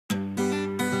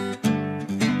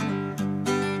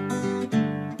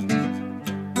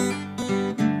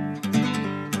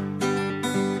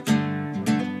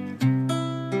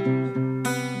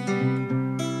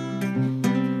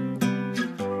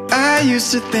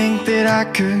used to think that I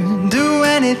could do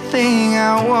anything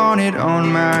I wanted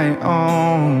on my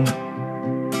own.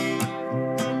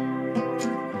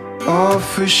 Oh,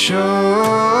 for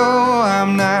sure,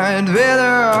 I'm not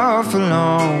better off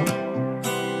alone.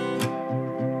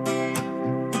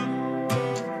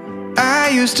 I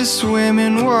used to swim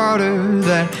in water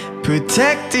that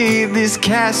protected this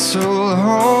castle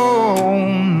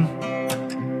home.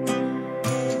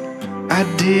 I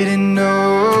didn't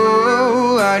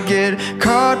know I'd get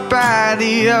caught by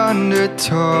the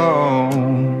undertow.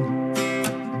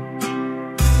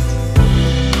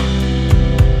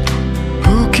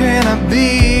 Who can I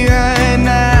be right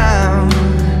now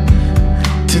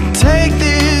to take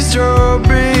this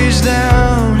drawbridge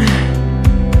down?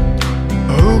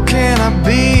 Who can I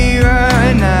be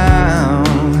right now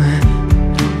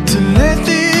to let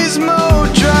this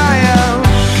moat dry out?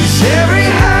 'Cause every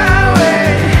highway,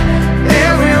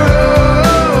 every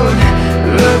road,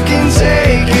 love can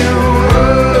take you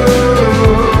home.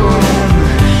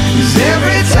 'Cause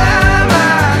every time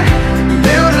I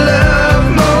built a love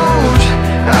moat,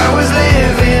 I was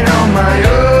living on my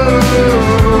own.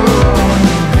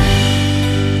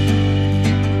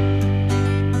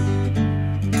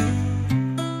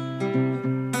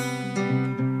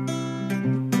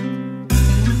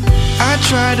 I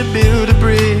tried to build a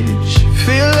bridge,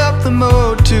 fill up the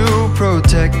moat to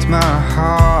protect my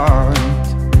heart.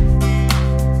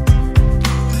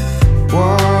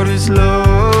 Water's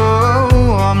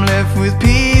low, I'm left with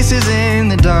pieces in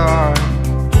the dark.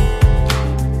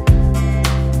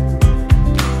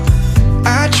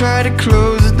 I try to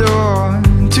close the door,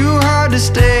 too hard to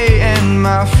stay and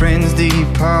my friends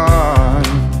depart.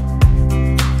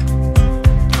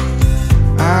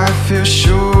 I feel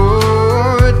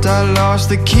short, I lost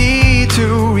the key to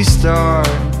restart.